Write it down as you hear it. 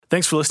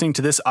Thanks for listening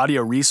to this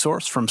audio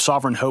resource from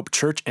Sovereign Hope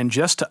Church. And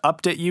just to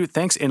update you,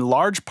 thanks in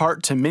large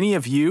part to many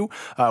of you,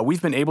 we've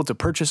been able to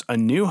purchase a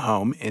new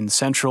home in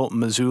central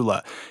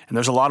Missoula. And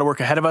there's a lot of work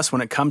ahead of us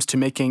when it comes to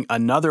making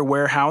another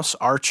warehouse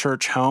our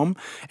church home.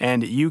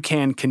 And you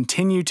can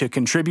continue to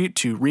contribute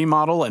to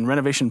remodel and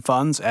renovation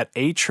funds at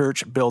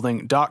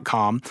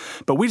achurchbuilding.com.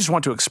 But we just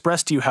want to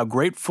express to you how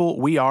grateful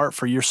we are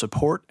for your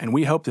support. And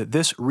we hope that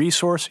this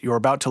resource you're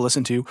about to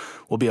listen to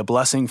will be a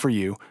blessing for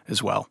you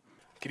as well.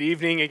 Good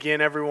evening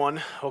again,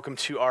 everyone. Welcome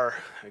to our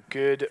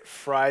Good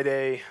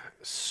Friday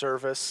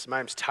service. My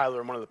name's Tyler.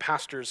 I'm one of the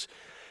pastors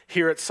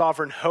here at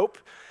Sovereign Hope.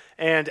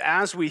 And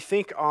as we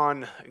think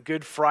on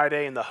Good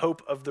Friday and the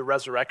hope of the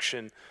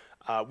resurrection,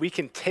 we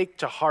can take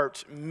to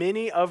heart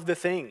many of the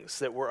things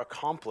that were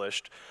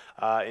accomplished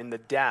in the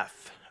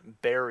death,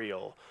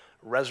 burial,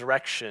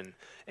 resurrection,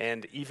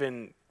 and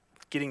even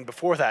getting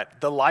before that,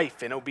 the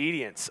life and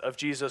obedience of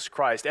Jesus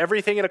Christ.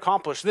 Everything it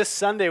accomplished. This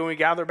Sunday, when we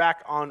gather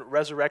back on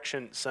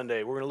Resurrection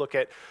Sunday, we're going to look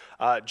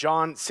at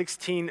John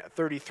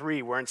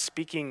 16:33, where in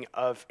speaking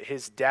of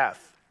his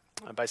death,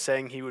 by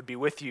saying he would be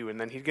with you,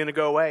 and then he's going to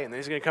go away, and then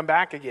he's going to come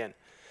back again.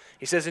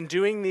 He says, in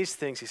doing these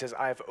things, he says,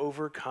 I have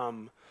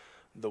overcome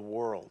the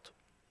world.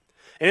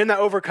 And in that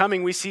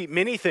overcoming, we see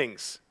many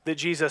things that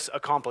Jesus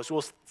accomplished.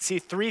 We'll see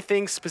three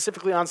things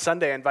specifically on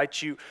Sunday I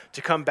invite you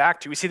to come back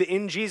to. We see that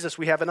in Jesus,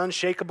 we have an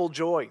unshakable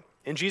joy.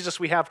 In Jesus,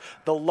 we have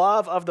the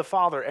love of the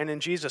Father. And in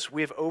Jesus,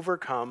 we have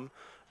overcome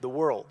the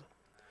world.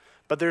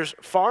 But there's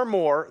far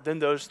more than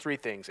those three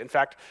things. In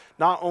fact,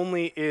 not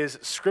only is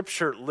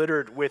Scripture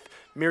littered with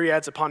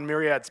myriads upon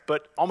myriads,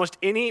 but almost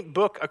any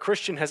book a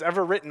Christian has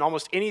ever written,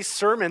 almost any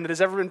sermon that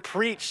has ever been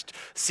preached,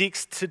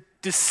 seeks to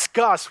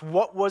discuss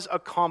what was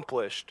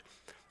accomplished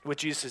with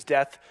Jesus'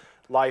 death,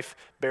 life,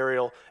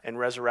 burial, and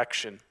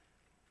resurrection.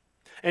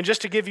 And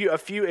just to give you a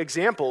few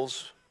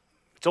examples,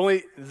 it's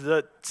only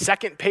the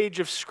second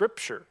page of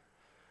Scripture,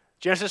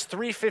 Genesis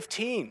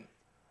 3:15,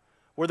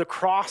 where the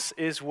cross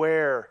is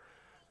where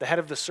the head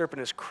of the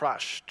serpent is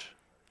crushed,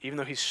 even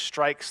though he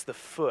strikes the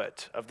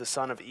foot of the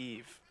son of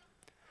Eve.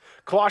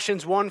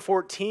 Colossians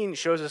 1:14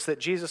 shows us that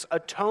Jesus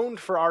atoned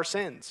for our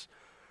sins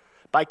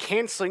by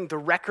canceling the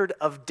record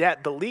of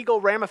debt, the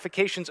legal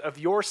ramifications of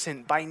your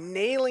sin, by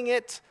nailing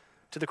it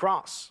to the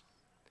cross.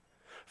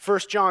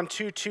 1 John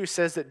 2:2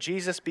 says that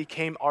Jesus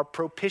became our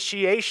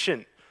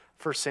propitiation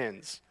for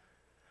sins,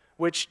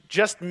 which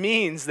just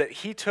means that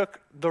he took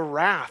the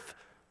wrath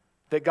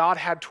that God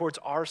had towards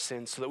our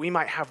sins so that we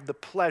might have the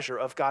pleasure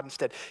of God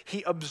instead.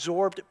 He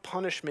absorbed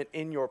punishment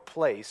in your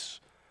place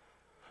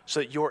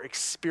so that your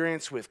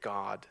experience with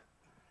God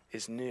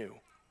is new.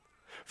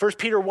 1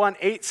 Peter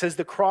 1:8 says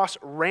the cross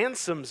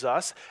ransoms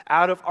us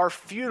out of our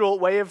futile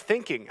way of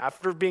thinking.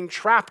 After being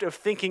trapped of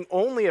thinking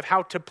only of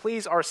how to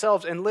please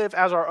ourselves and live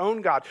as our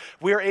own God,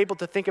 we are able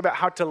to think about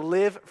how to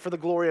live for the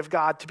glory of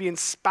God, to be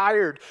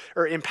inspired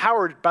or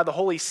empowered by the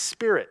Holy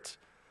Spirit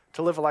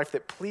to live a life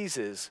that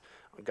pleases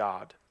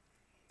God.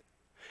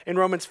 In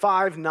Romans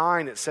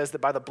 5:9, it says that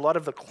by the blood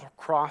of the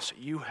cross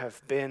you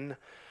have been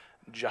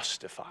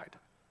justified.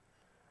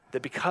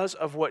 That because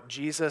of what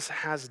Jesus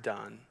has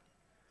done,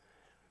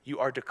 you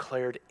are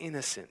declared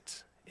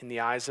innocent in the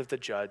eyes of the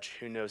judge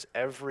who knows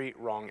every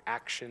wrong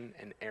action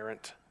and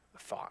errant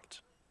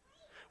thought.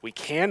 We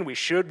can, we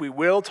should, we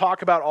will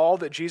talk about all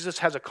that Jesus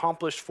has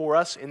accomplished for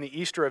us in the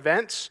Easter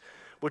events,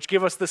 which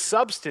give us the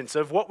substance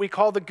of what we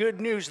call the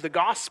good news, the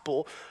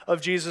gospel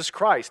of Jesus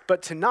Christ.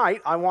 But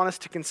tonight, I want us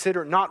to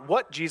consider not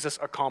what Jesus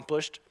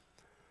accomplished,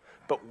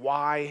 but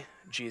why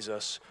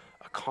Jesus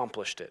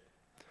accomplished it.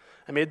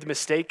 I made the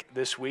mistake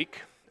this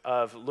week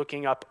of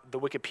looking up the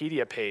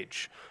Wikipedia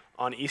page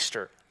on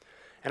Easter.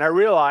 And I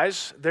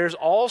realize there's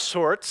all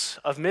sorts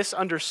of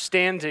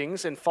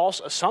misunderstandings and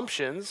false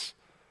assumptions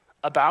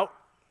about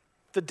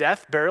the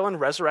death, burial, and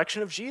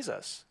resurrection of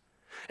Jesus.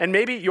 And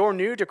maybe you're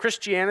new to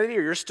Christianity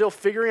or you're still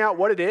figuring out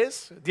what it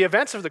is. The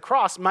events of the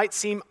cross might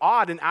seem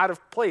odd and out of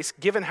place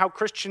given how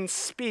Christians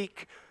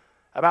speak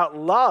about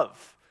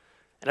love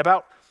and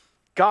about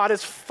God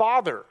as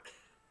Father.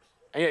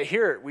 And yet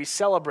here we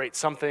celebrate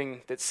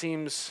something that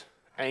seems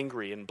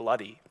angry and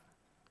bloody.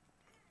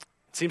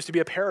 It seems to be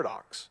a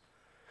paradox.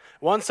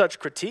 One such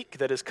critique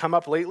that has come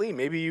up lately,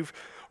 maybe you've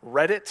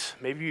read it,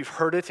 maybe you've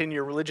heard it in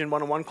your Religion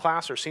 101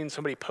 class or seen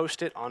somebody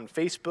post it on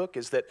Facebook,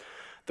 is that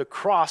the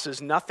cross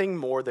is nothing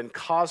more than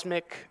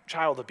cosmic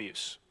child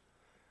abuse.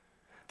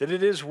 That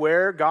it is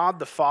where God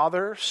the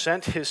Father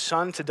sent his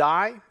Son to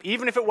die,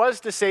 even if it was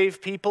to save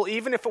people,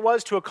 even if it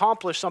was to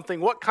accomplish something.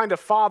 What kind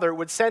of father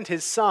would send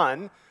his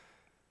Son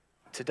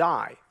to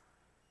die?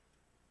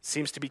 It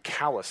seems to be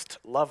calloused,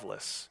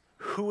 loveless.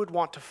 Who would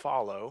want to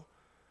follow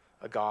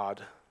a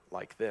God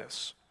like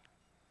this?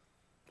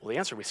 Well, the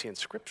answer we see in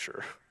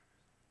Scripture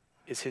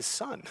is his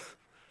Son.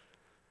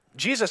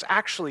 Jesus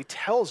actually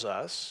tells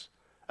us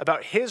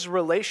about his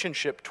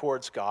relationship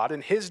towards God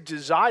and his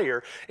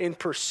desire in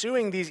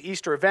pursuing these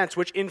Easter events,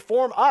 which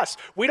inform us.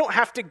 We don't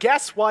have to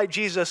guess why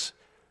Jesus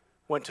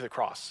went to the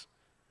cross,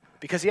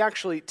 because he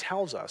actually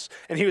tells us.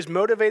 And he was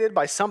motivated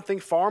by something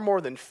far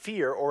more than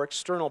fear or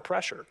external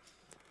pressure.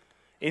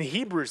 In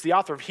Hebrews, the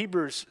author of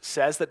Hebrews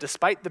says that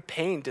despite the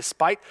pain,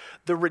 despite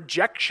the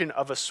rejection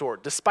of a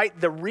sort, despite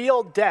the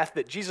real death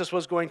that Jesus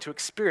was going to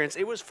experience,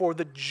 it was for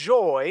the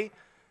joy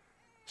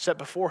set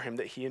before him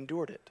that he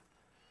endured it.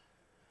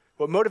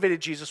 What motivated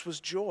Jesus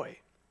was joy.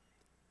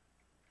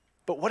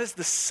 But what is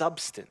the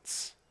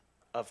substance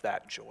of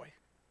that joy?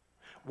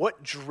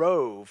 What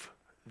drove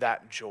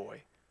that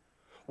joy?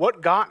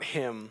 What got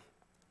him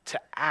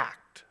to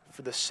act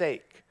for the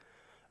sake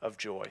of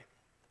joy?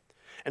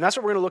 And that's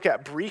what we're going to look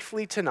at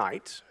briefly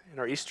tonight in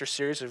our Easter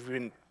series. We've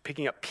been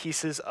picking up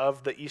pieces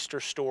of the Easter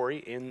story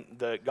in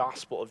the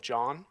Gospel of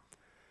John.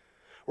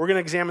 We're going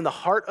to examine the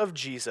heart of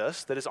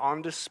Jesus that is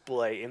on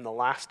display in the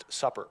Last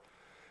Supper,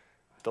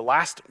 the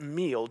last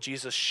meal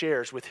Jesus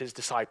shares with his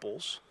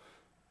disciples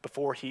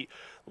before he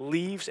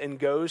leaves and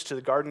goes to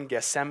the Garden of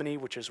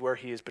Gethsemane, which is where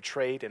he is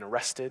betrayed and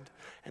arrested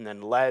and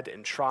then led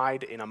and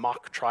tried in a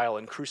mock trial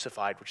and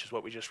crucified, which is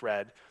what we just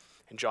read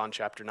in John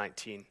chapter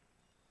 19.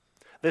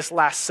 This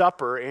Last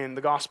Supper in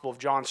the Gospel of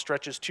John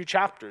stretches 2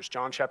 chapters,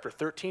 John chapter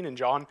 13 and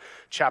John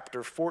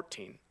chapter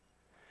 14.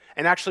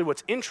 And actually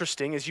what's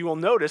interesting is you will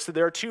notice that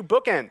there are 2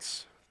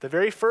 bookends. The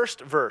very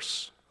first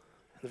verse,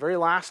 the very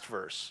last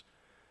verse,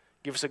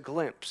 gives us a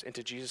glimpse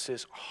into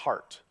Jesus'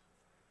 heart,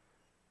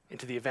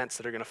 into the events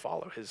that are going to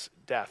follow, his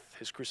death,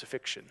 his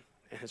crucifixion,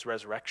 and his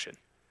resurrection.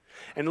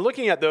 And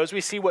looking at those,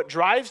 we see what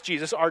drives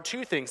Jesus are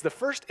 2 things. The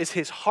first is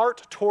his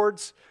heart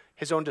towards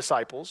his own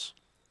disciples,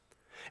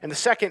 and the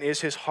second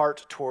is his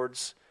heart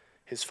towards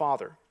his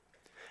Father.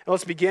 And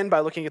let's begin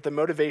by looking at the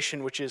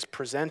motivation which is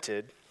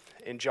presented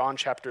in John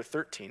chapter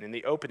 13, in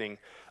the opening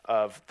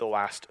of the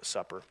Last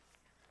Supper.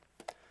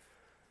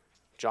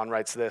 John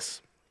writes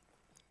this,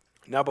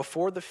 "Now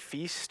before the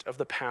feast of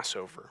the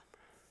Passover,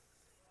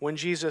 when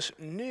Jesus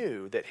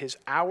knew that his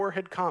hour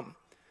had come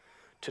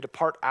to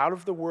depart out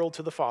of the world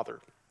to the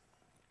Father,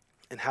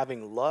 and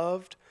having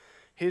loved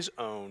his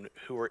own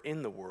who were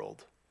in the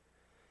world,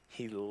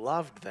 he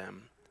loved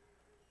them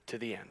to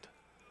the end."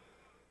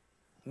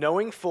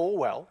 Knowing full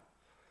well,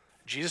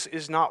 Jesus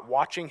is not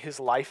watching his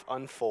life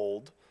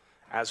unfold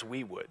as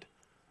we would.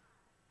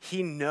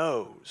 He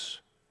knows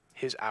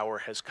his hour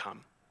has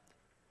come.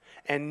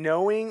 And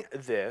knowing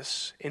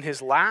this, in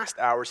his last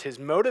hours, his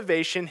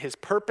motivation, his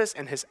purpose,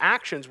 and his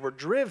actions were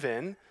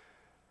driven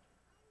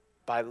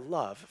by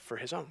love for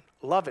his own.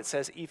 Love, it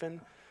says,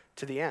 even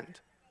to the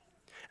end.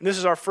 And this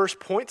is our first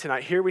point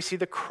tonight. Here we see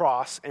the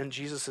cross and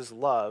Jesus'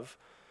 love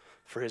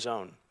for his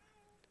own.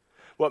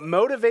 What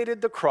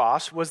motivated the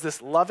cross was this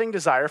loving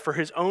desire for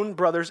his own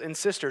brothers and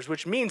sisters,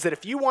 which means that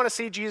if you want to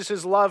see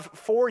Jesus' love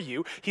for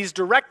you, he's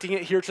directing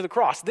it here to the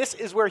cross. This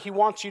is where he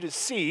wants you to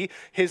see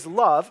his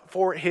love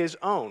for his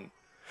own.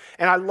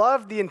 And I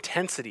love the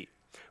intensity,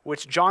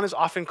 which John is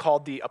often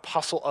called the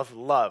apostle of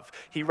love.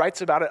 He writes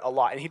about it a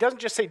lot. And he doesn't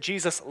just say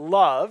Jesus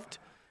loved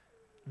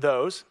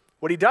those.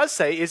 What he does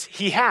say is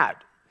he had.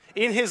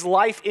 In his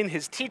life, in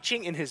his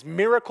teaching, in his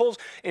miracles,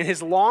 in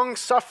his long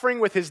suffering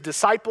with his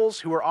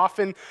disciples who were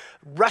often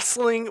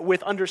wrestling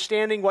with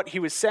understanding what he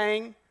was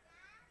saying,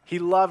 he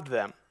loved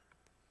them.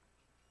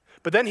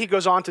 But then he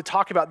goes on to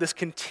talk about this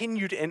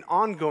continued and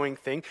ongoing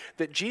thing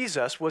that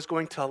Jesus was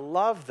going to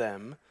love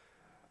them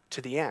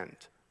to the end.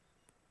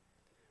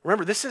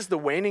 Remember, this is the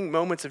waning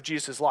moments of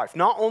Jesus' life.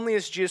 Not only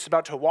is Jesus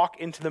about to walk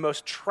into the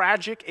most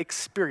tragic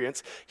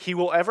experience he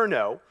will ever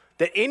know,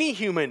 that any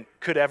human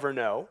could ever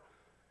know,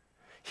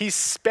 he's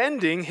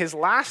spending his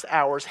last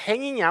hours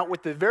hanging out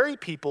with the very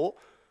people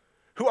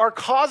who are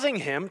causing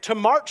him to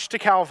march to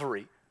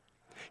Calvary.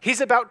 He's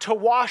about to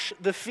wash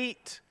the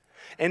feet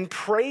and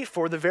pray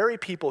for the very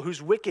people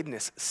whose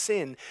wickedness,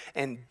 sin,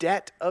 and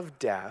debt of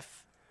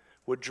death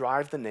would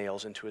drive the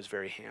nails into his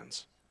very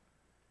hands.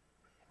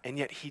 And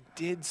yet he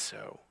did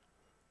so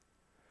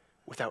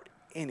without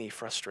any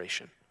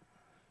frustration.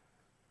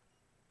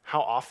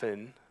 How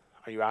often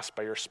are you asked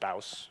by your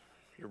spouse,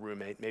 your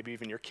roommate, maybe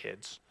even your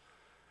kids,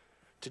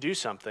 to do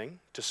something,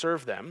 to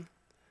serve them,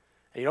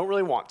 and you don't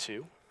really want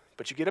to,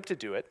 but you get up to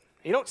do it,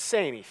 and you don't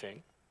say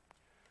anything,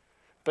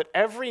 but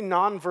every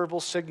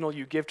nonverbal signal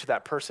you give to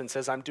that person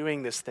says, I'm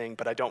doing this thing,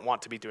 but I don't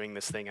want to be doing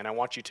this thing, and I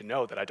want you to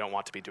know that I don't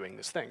want to be doing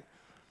this thing.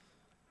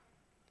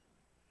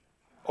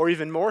 Or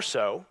even more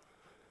so,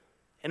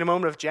 in a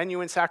moment of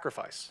genuine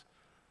sacrifice,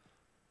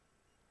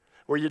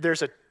 where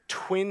there's a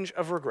twinge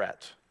of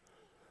regret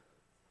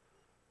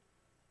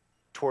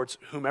towards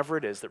whomever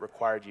it is that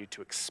required you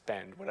to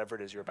expend whatever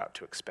it is you're about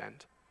to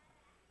expend.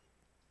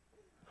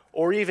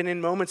 Or even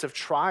in moments of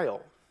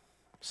trial,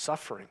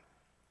 suffering,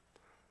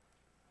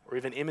 or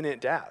even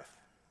imminent death,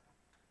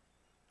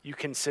 you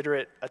consider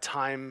it a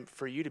time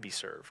for you to be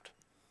served,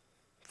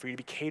 for you to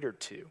be catered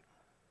to,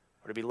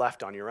 or to be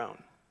left on your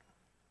own.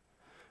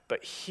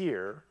 But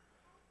here,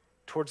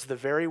 towards the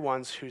very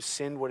ones whose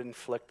sin would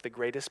inflict the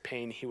greatest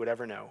pain he would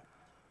ever know,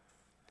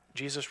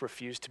 Jesus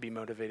refused to be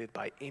motivated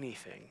by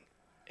anything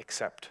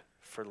except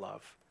for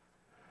love.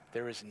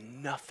 There is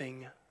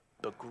nothing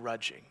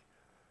begrudging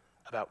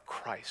about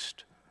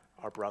Christ,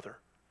 our brother.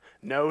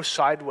 No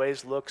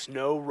sideways looks,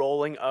 no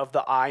rolling of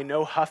the eye,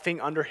 no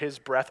huffing under his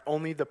breath,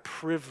 only the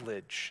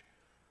privilege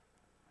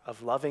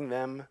of loving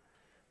them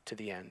to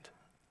the end.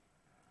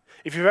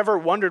 If you've ever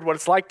wondered what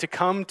it's like to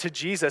come to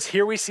Jesus,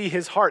 here we see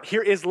his heart.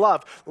 Here is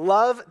love.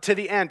 Love to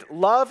the end.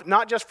 Love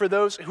not just for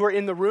those who are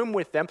in the room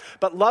with them,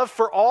 but love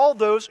for all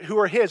those who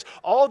are his,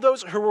 all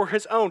those who were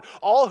his own,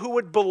 all who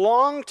would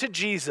belong to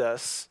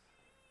Jesus,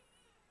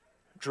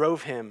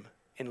 drove him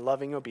in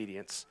loving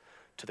obedience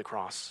to the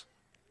cross.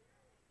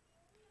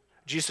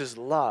 Jesus'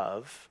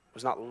 love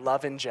was not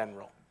love in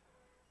general,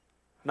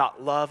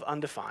 not love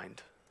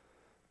undefined,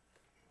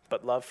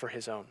 but love for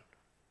his own.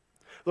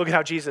 Look at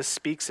how Jesus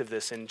speaks of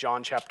this in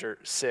John chapter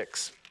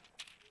 6,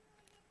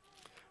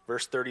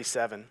 verse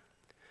 37.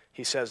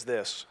 He says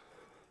this,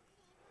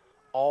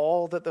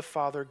 "All that the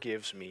Father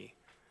gives me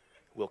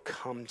will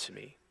come to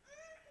me,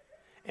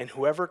 and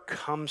whoever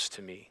comes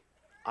to me,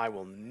 I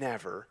will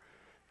never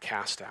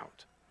cast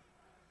out."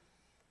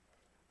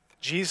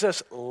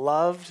 Jesus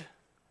loved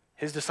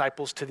his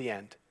disciples to the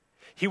end.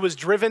 He was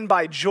driven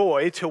by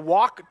joy to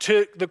walk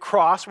to the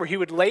cross where he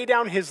would lay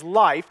down his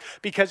life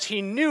because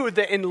he knew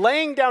that in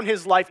laying down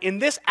his life in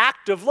this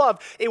act of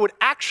love, it would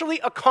actually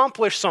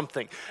accomplish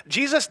something.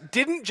 Jesus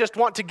didn't just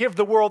want to give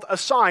the world a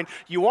sign.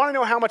 You want to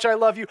know how much I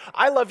love you?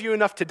 I love you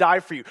enough to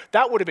die for you.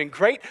 That would have been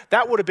great.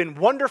 That would have been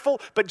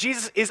wonderful. But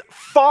Jesus is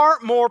far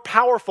more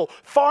powerful,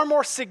 far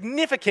more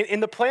significant in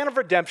the plan of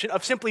redemption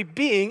of simply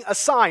being a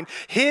sign.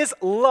 His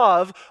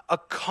love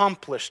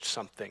accomplished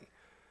something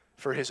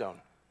for his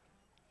own.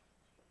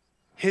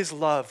 His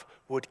love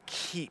would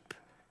keep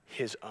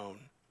his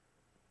own.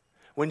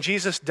 When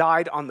Jesus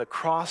died on the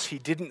cross, he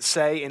didn't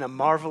say in a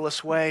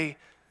marvelous way,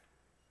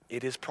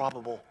 "It is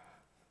probable.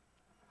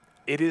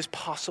 It is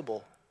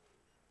possible.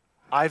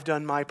 I've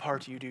done my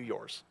part, you do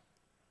yours."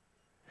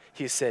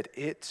 He said,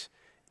 "It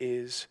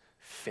is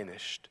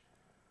finished."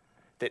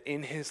 That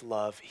in his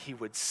love, he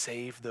would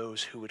save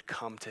those who would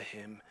come to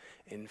him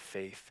in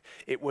faith.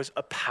 It was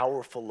a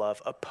powerful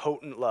love, a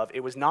potent love.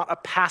 It was not a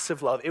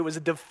passive love. It was a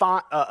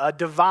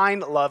divine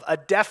love, a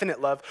definite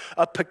love,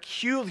 a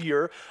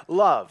peculiar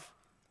love.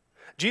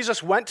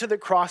 Jesus went to the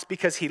cross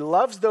because he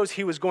loves those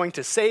he was going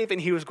to save,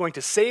 and he was going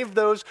to save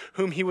those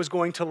whom he was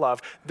going to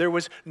love. There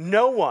was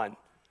no one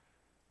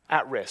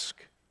at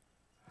risk.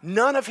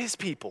 None of his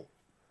people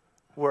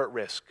were at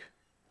risk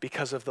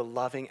because of the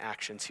loving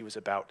actions he was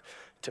about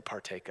to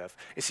partake of.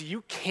 You see,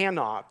 you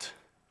cannot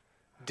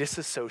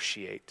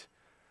disassociate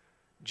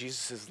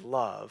Jesus'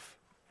 love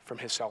from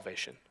his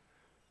salvation.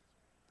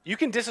 You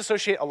can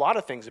disassociate a lot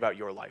of things about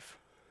your life.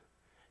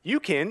 You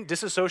can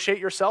disassociate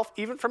yourself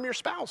even from your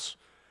spouse.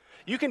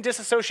 You can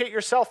disassociate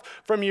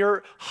yourself from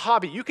your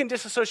hobby. You can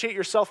disassociate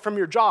yourself from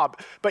your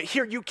job. But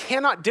here, you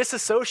cannot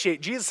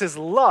disassociate Jesus'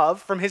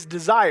 love from his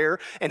desire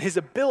and his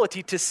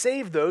ability to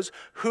save those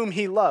whom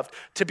he loved.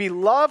 To be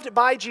loved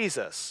by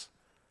Jesus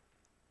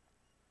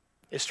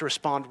is to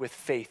respond with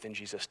faith in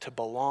Jesus, to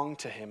belong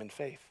to him in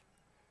faith.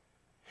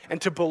 And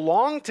to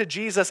belong to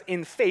Jesus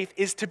in faith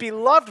is to be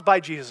loved by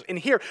Jesus. And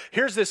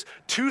here's this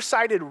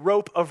two-sided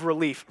rope of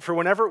relief for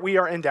whenever we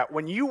are in doubt.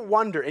 When you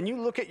wonder and you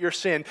look at your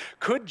sin,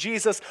 could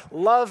Jesus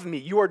love me?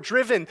 You are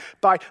driven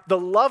by the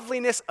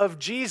loveliness of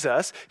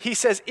Jesus. He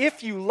says,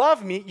 if you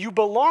love me, you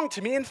belong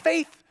to me in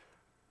faith.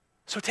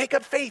 So take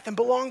up faith and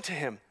belong to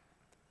him.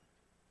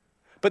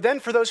 But then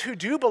for those who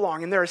do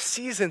belong, and there are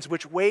seasons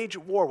which wage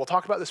war. We'll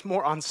talk about this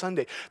more on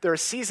Sunday. There are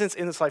seasons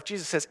in this life.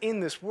 Jesus says, in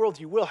this world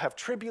you will have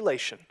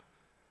tribulation.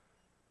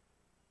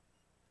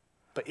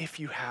 But if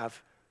you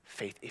have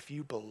faith, if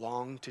you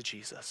belong to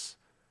Jesus,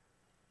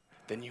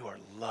 then you are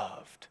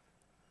loved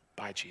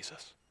by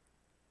Jesus.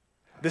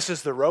 This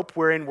is the rope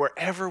wherein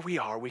wherever we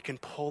are, we can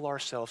pull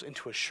ourselves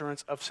into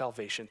assurance of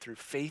salvation through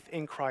faith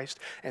in Christ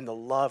and the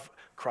love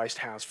Christ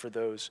has for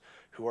those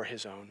who are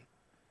his own.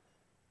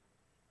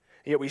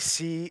 Yet we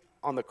see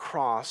on the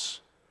cross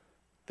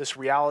this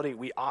reality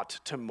we ought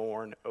to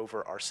mourn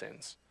over our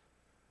sins.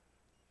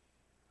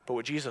 But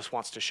what Jesus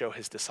wants to show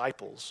his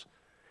disciples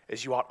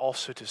is you ought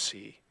also to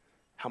see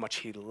how much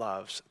he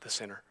loves the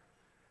sinner.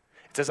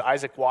 It's as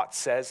Isaac Watts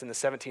says in the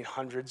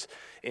 1700s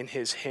in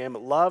his hymn,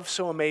 "Love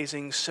so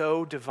amazing,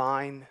 so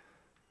divine,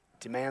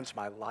 demands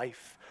my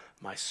life,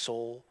 my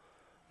soul,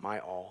 my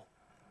all."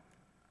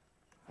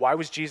 Why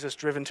was Jesus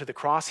driven to the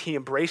cross? He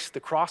embraced the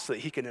cross so that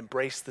he can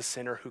embrace the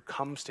sinner who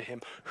comes to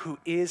him, who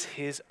is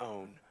his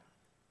own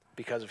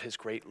because of his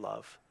great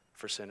love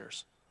for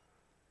sinners.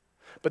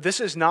 But this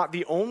is not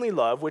the only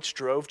love which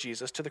drove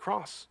Jesus to the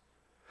cross.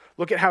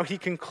 Look at how he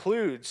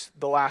concludes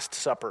the Last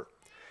Supper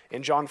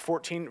in John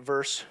 14,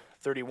 verse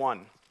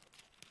 31.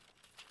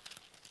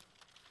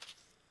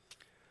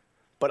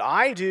 "But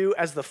I do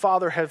as the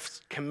Father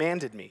has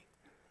commanded me,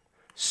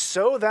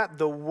 so that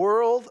the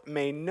world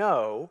may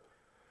know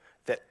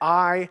that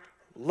I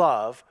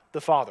love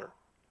the Father."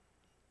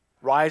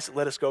 Rise,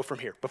 let us go from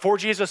here. Before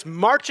Jesus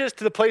marches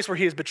to the place where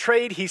he is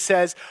betrayed, he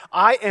says,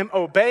 I am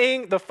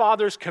obeying the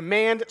Father's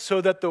command so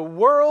that the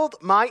world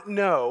might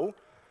know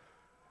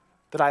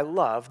that I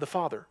love the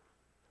Father.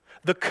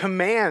 The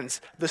commands,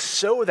 the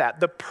so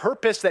that, the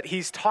purpose that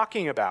he's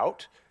talking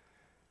about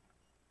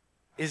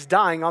is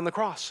dying on the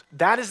cross.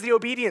 That is the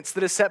obedience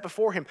that is set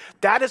before him.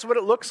 That is what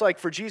it looks like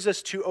for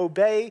Jesus to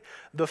obey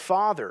the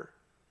Father.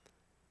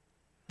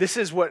 This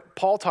is what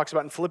Paul talks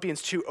about in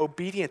Philippians 2,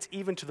 obedience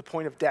even to the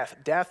point of death,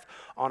 death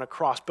on a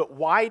cross. But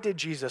why did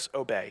Jesus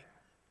obey?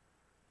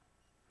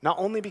 Not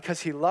only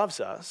because he loves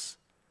us,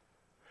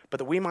 but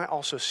that we might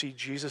also see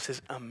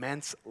Jesus'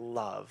 immense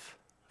love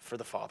for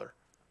the Father.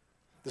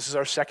 This is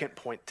our second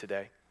point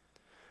today.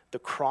 The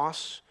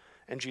cross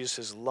and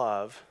Jesus'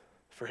 love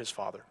for his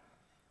Father.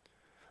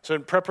 So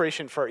in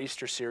preparation for our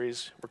Easter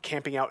series, we're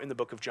camping out in the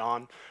book of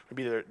John. We'll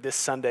be there this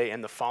Sunday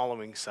and the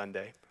following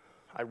Sunday.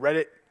 I read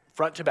it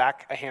front to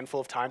back a handful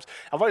of times.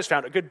 I've always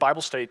found a good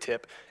Bible study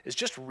tip is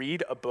just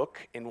read a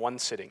book in one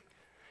sitting.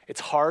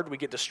 It's hard, we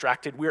get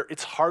distracted.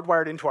 It's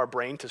hardwired into our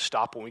brain to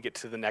stop when we get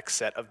to the next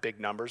set of big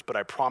numbers, but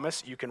I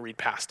promise you can read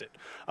past it.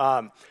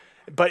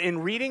 But in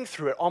reading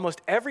through it,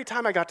 almost every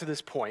time I got to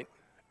this point,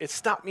 it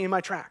stopped me in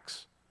my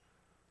tracks.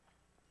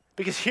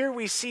 Because here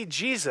we see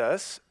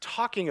Jesus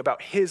talking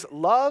about his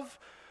love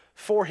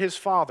for his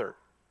Father.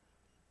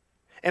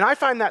 And I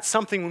find that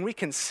something when we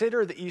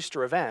consider the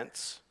Easter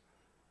events,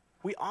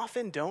 we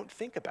often don't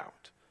think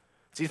about.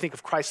 It's easy to think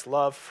of Christ's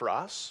love for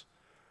us.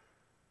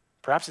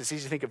 Perhaps it's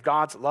easy to think of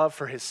God's love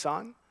for his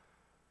Son.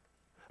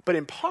 But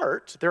in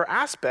part, there are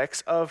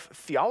aspects of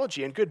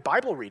theology and good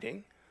Bible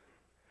reading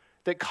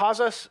that cause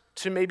us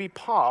to maybe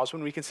pause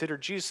when we consider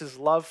Jesus'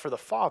 love for the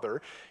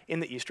Father in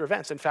the Easter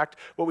events. In fact,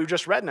 what we've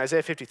just read in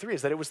Isaiah 53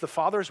 is that it was the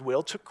Father's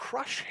will to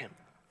crush him,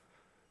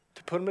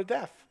 to put him to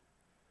death.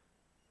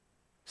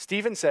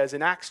 Stephen says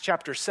in Acts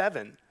chapter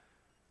 7,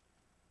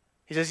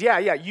 he says, yeah,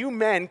 you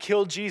men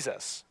killed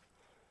Jesus.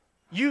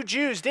 You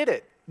Jews did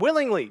it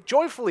willingly,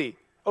 joyfully,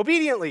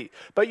 obediently,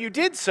 but you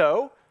did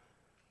so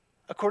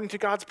according to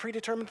God's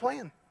predetermined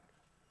plan.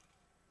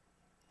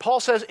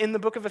 Paul says in the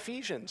book of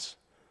Ephesians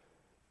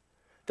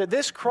that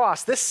this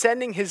cross, this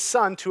sending his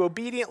Son to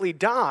obediently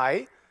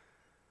die,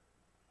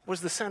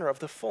 was the center of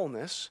the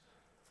fullness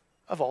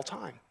of all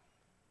time.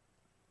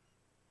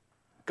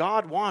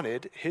 God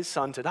wanted his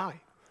Son to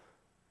die.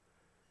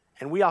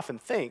 And we often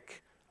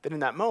think that in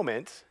that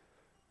moment,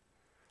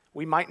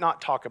 we might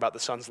not talk about the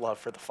Son's love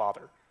for the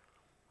Father.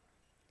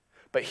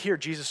 But here,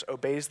 Jesus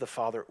obeys the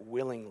Father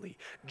willingly,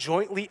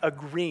 jointly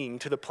agreeing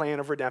to the plan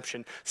of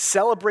redemption,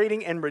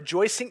 celebrating and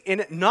rejoicing in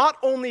it, not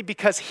only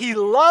because he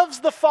loves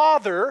the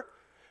Father,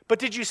 but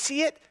did you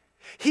see it?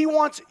 He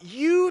wants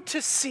you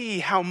to see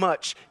how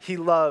much he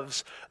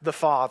loves the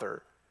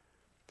Father.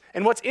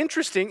 And what's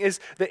interesting is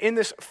that in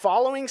this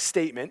following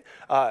statement,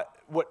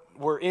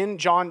 we're in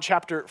John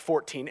chapter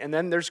 14, and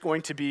then there's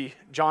going to be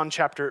John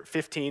chapter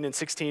 15 and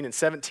 16 and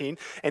 17.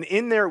 And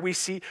in there we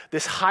see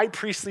this high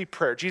priestly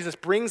prayer. Jesus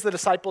brings the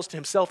disciples to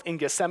himself in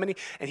Gethsemane,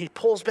 and he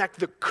pulls back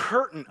the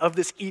curtain of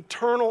this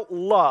eternal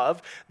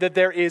love that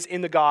there is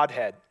in the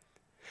Godhead.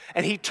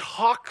 And he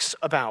talks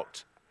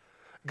about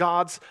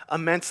God's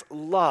immense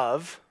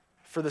love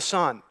for the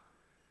Son.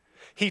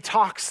 He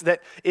talks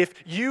that if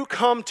you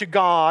come to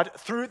God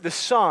through the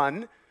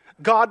Son,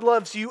 God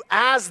loves you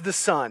as the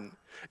Son.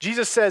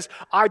 Jesus says,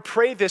 I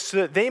pray this so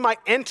that they might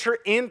enter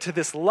into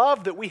this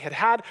love that we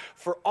had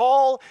for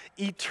all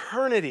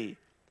eternity.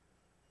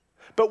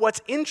 But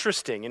what's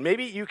interesting, and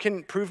maybe you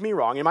can prove me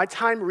wrong, in my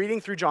time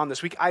reading through John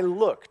this week, I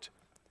looked.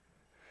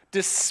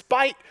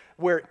 Despite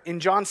where in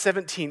John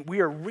 17, we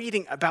are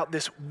reading about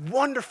this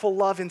wonderful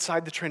love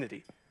inside the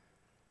Trinity,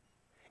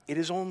 it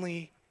is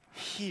only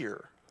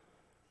here,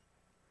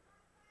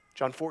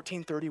 John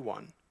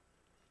 14:31,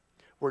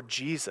 where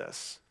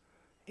Jesus,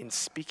 in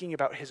speaking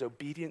about his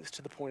obedience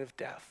to the point of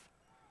death,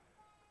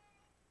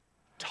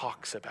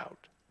 talks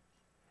about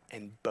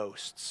and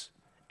boasts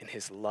in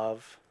his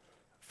love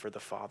for the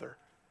Father.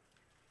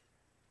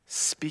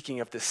 Speaking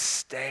of the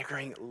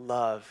staggering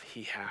love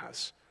he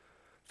has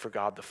for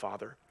God the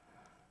Father.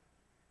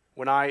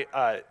 When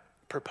I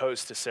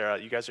proposed to Sarah,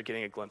 you guys are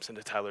getting a glimpse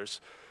into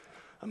Tyler's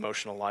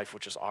emotional life,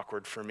 which is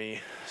awkward for me.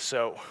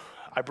 So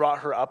I brought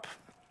her up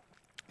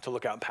to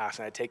look out and pass,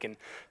 and I'd taken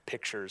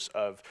pictures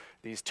of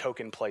these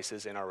token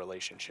places in our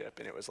relationship.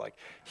 And it was like,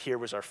 here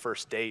was our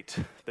first date.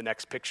 The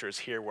next picture is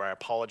here where I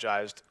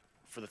apologized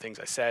for the things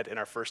I said in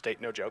our first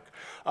date, no joke.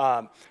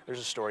 There's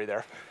a story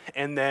there.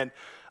 And then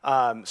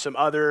some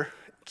other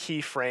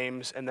key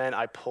frames, and then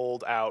I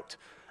pulled out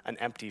an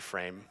empty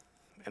frame,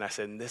 and I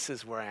said, and this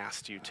is where I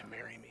asked you to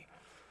marry me.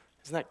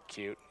 Isn't that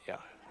cute? Yeah.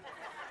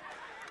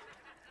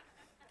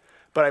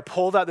 But I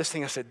pulled out this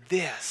thing, I said,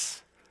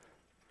 this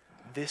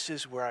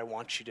is where I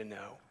want you to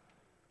know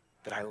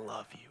that I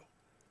love you.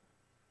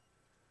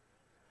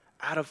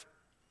 Out of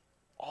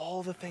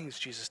all the things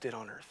Jesus did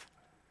on earth,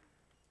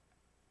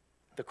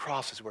 the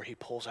cross is where he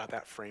pulls out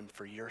that frame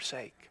for your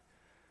sake.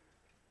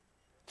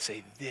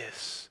 Say,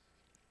 this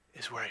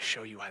is where I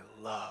show you I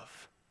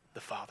love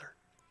the Father.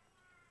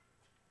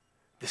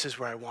 This is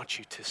where I want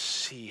you to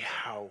see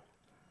how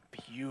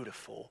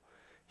beautiful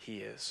he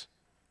is.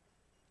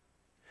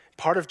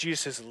 Part of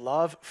Jesus'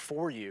 love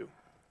for you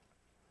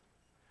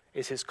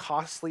is his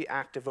costly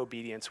act of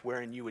obedience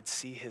wherein you would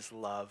see his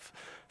love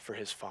for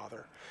his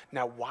Father.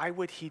 Now, why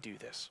would he do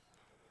this?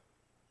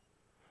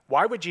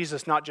 Why would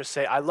Jesus not just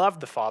say, I love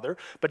the Father,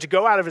 but to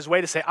go out of his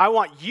way to say, I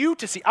want you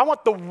to see, I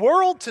want the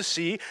world to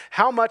see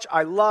how much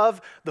I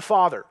love the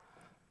Father?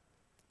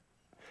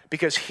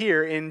 Because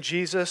here in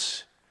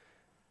Jesus,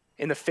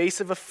 in the face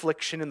of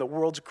affliction, in the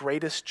world's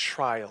greatest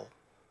trial,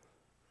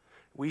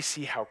 we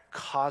see how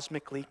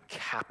cosmically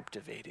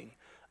captivating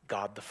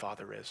God the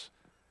Father is.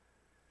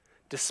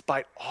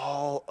 Despite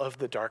all of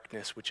the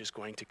darkness which is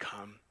going to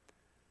come,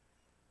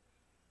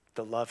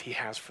 the love he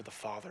has for the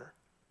Father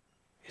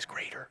is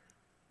greater,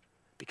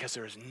 because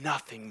there is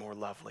nothing more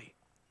lovely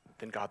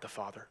than God the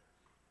Father.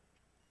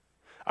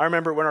 I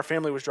remember when our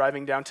family was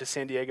driving down to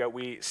San Diego,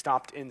 we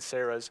stopped in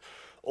Sarah's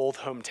old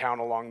hometown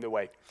along the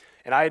way.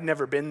 And I had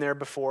never been there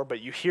before,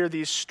 but you hear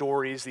these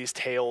stories, these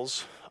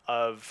tales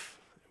of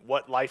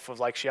what life was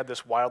like. She had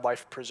this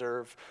wildlife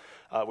preserve,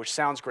 which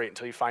sounds great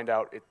until you find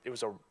out it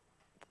was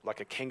like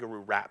a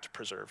kangaroo rat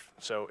preserve.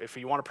 So if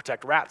you want to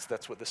protect rats,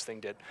 that's what this thing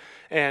did.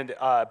 And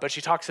but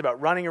she talks about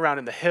running around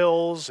in the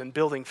hills and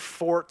building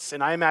forts,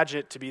 and I imagine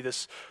it to be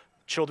this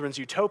children's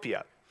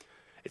utopia.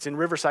 It's in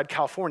Riverside,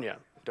 California.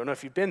 Don't know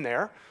if you've been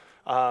there.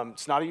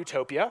 It's not a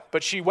utopia,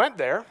 but she went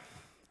there,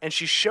 and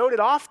she showed it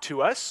off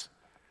to us,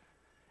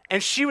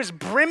 and she was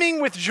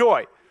brimming with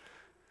joy.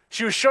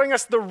 She was showing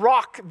us the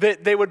rock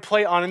that they would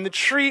play on and the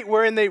tree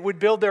wherein they would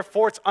build their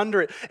forts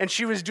under it. And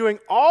she was doing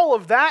all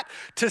of that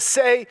to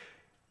say,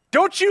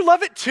 don't you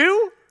love it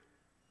too?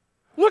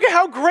 Look at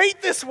how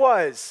great this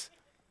was.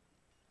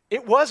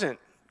 It wasn't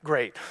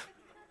great.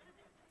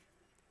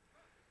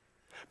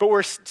 But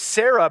where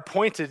Sarah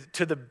pointed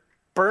to the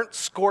burnt,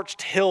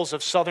 scorched hills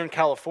of Southern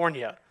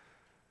California,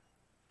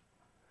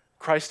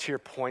 Christ here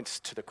points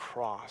to the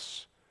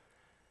cross,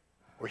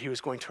 where he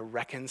was going to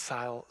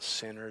reconcile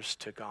sinners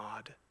to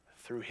God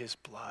through his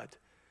blood.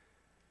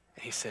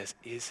 And he says,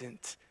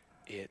 isn't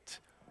it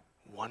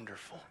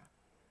wonderful?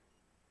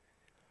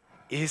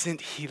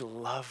 Isn't he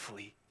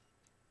lovely?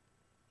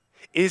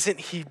 Isn't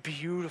he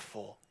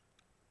beautiful?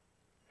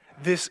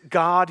 This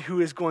God who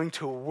is going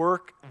to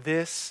work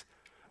this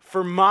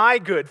for my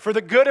good, for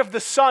the good of the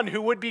Son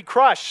who would be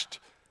crushed,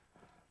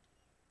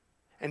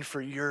 and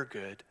for your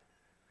good.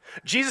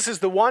 Jesus is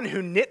the one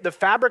who knit the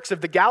fabrics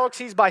of the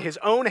galaxies by his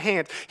own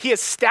hand. He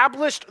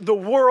established the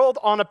world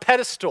on a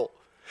pedestal.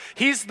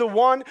 He's the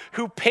one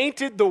who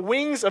painted the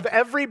wings of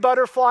every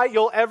butterfly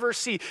you'll ever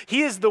see.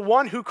 He is the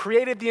one who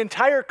created the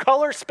entire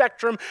color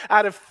spectrum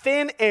out of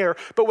thin air.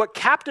 But what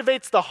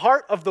captivates the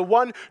heart of the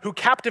one who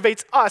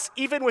captivates us,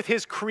 even with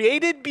his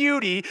created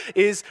beauty,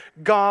 is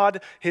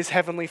God, his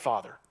heavenly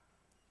Father.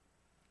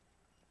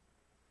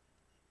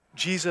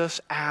 Jesus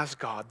as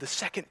God, the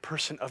second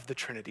person of the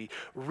Trinity,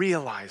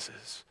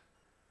 realizes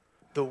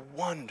the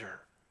wonder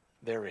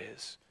there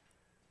is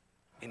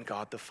in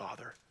God the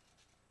Father.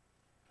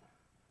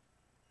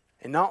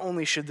 And not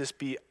only should this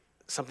be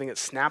something that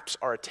snaps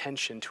our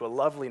attention to a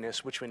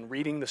loveliness which, when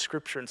reading the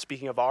scripture and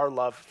speaking of our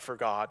love for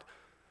God,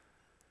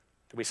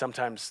 that we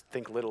sometimes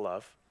think little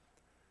of,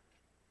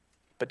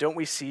 but don't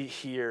we see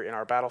here in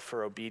our battle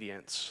for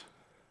obedience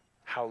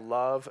how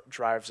love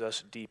drives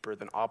us deeper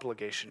than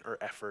obligation or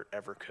effort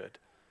ever could?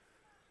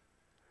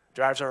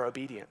 Drives our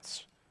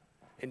obedience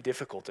in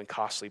difficult and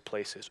costly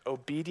places.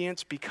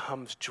 Obedience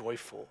becomes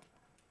joyful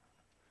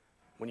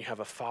when you have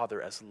a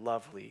Father as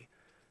lovely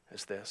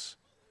as this.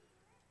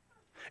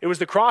 It was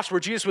the cross where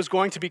Jesus was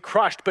going to be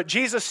crushed, but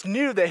Jesus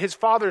knew that his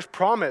Father's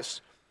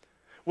promise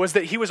was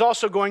that he was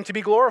also going to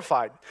be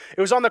glorified.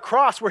 It was on the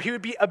cross where he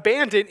would be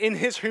abandoned in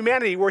his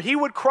humanity, where he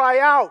would cry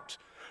out,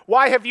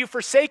 "Why have you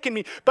forsaken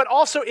me?" But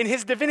also in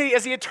his divinity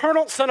as the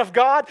eternal Son of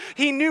God,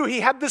 he knew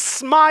he had the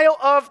smile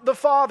of the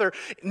Father.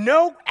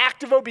 No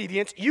act of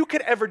obedience you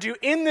could ever do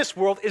in this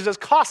world is as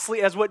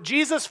costly as what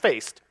Jesus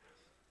faced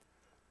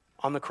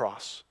on the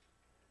cross.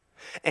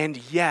 And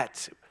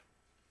yet,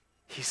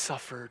 he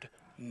suffered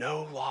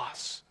no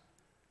loss,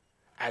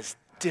 as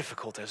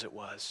difficult as it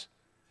was.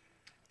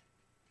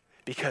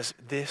 Because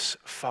this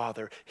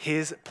Father,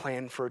 his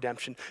plan for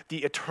redemption,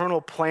 the eternal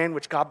plan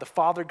which God the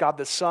Father, God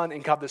the Son,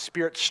 and God the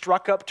Spirit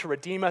struck up to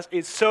redeem us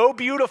is so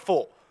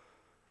beautiful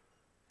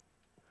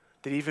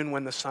that even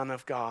when the Son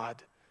of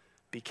God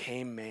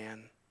became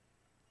man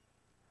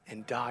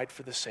and died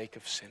for the sake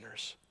of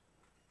sinners,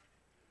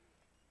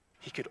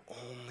 he could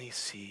only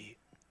see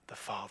the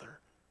Father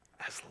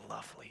as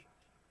lovely.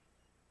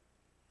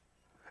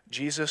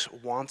 Jesus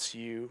wants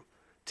you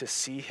to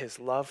see his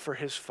love for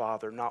his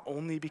Father, not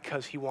only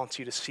because he wants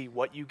you to see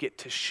what you get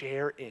to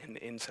share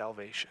in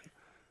salvation,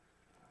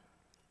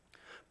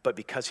 but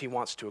because he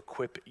wants to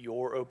equip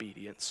your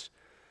obedience,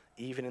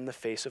 even in the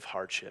face of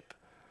hardship,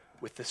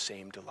 with the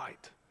same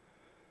delight.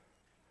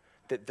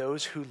 That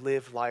those who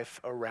live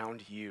life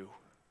around you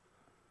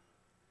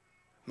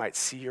might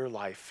see your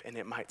life and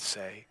it might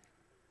say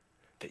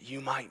that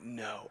you might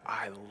know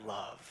I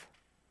love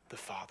the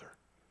Father.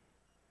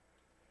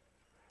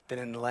 That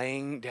in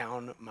laying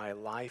down my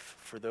life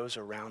for those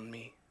around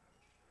me,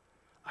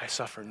 I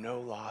suffer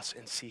no loss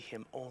and see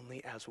him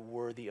only as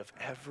worthy of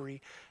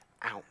every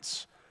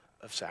ounce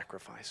of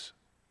sacrifice.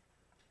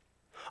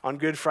 On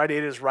Good Friday,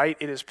 it is right,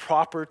 it is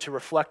proper to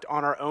reflect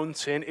on our own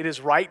sin. It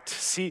is right to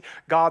see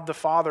God the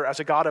Father as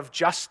a God of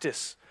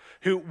justice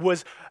who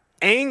was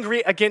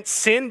angry against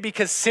sin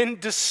because sin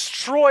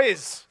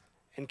destroys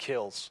and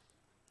kills.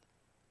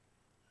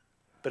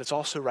 But it's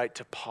also right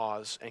to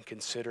pause and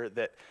consider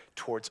that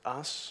towards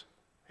us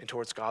and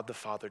towards God the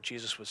Father,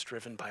 Jesus was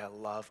driven by a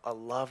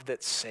love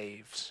that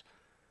saves,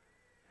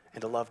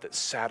 and a love that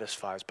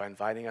satisfies by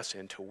inviting us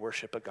in to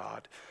worship a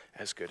God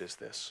as good as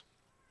this.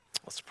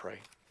 Let's pray.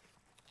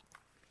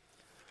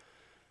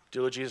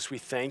 Dear Lord Jesus, we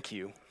thank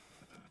you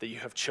that you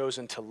have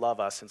chosen to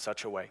love us in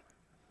such a way.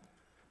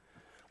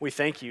 We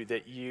thank you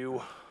that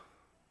you,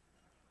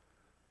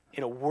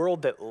 in a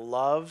world that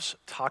loves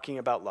talking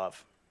about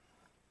love,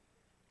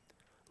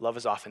 love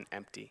is often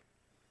empty.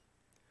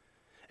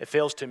 It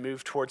fails to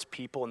move towards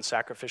people in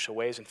sacrificial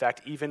ways. In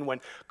fact, even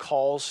when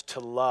calls to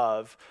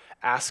love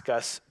ask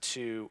us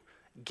to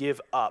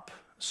give up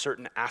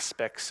certain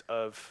aspects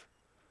of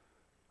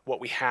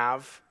what we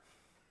have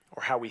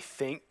or how we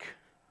think,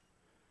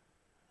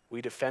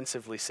 we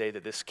defensively say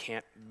that this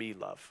can't be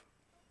love.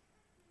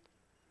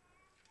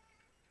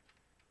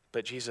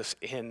 But Jesus,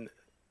 in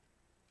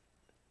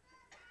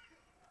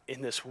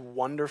this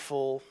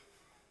wonderful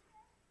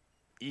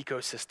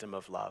ecosystem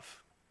of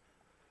love,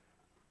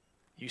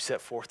 you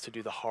set forth to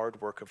do the hard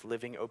work of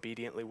living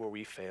obediently where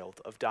we failed,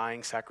 of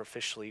dying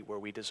sacrificially where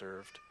we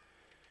deserved,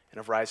 and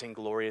of rising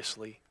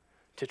gloriously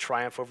to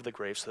triumph over the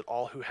grave so that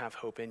all who have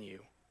hope in you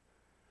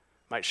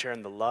might share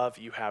in the love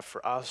you have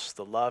for us,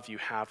 the love you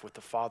have with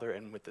the Father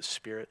and with the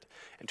Spirit,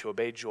 and to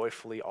obey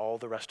joyfully all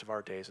the rest of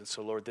our days. And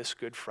so, Lord, this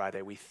Good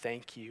Friday, we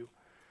thank you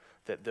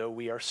that though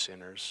we are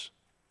sinners,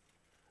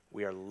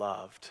 we are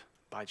loved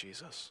by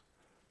Jesus.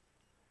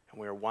 And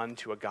we are one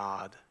to a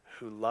God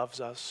who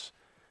loves us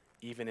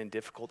even in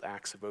difficult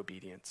acts of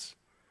obedience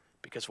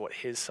because of what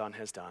his Son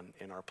has done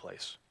in our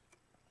place.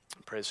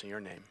 I pray this in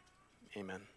your name. Amen.